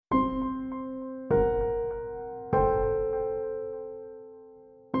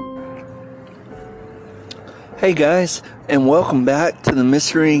Hey guys, and welcome back to the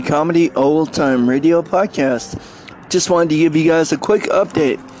Mystery and Comedy Old Time Radio Podcast. Just wanted to give you guys a quick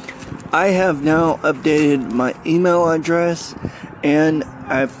update. I have now updated my email address and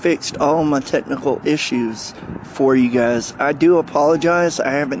I've fixed all my technical issues for you guys. I do apologize. I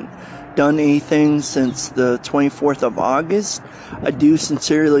haven't done anything since the 24th of August. I do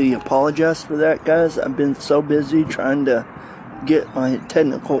sincerely apologize for that, guys. I've been so busy trying to get my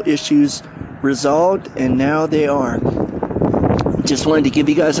technical issues resolved, and now they are. Just wanted to give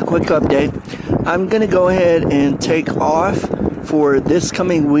you guys a quick update. I'm going to go ahead and take off for this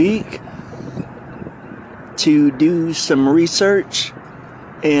coming week to do some research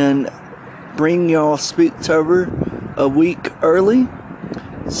and bring y'all Spooktober a week early.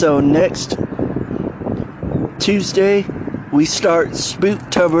 So next Tuesday we start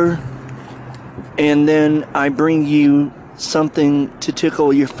Spooktober, and then I bring you something to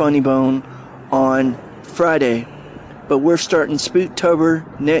tickle your funny bone on Friday. But we're starting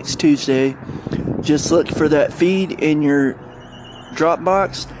Spooktober next Tuesday. Just look for that feed in your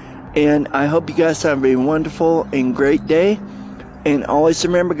Dropbox, and I hope you guys have a wonderful and great day. And always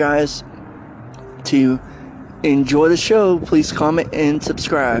remember, guys, to enjoy the show. Please comment and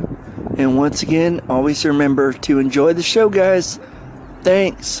subscribe. And once again, always remember to enjoy the show, guys.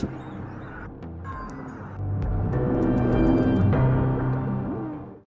 Thanks.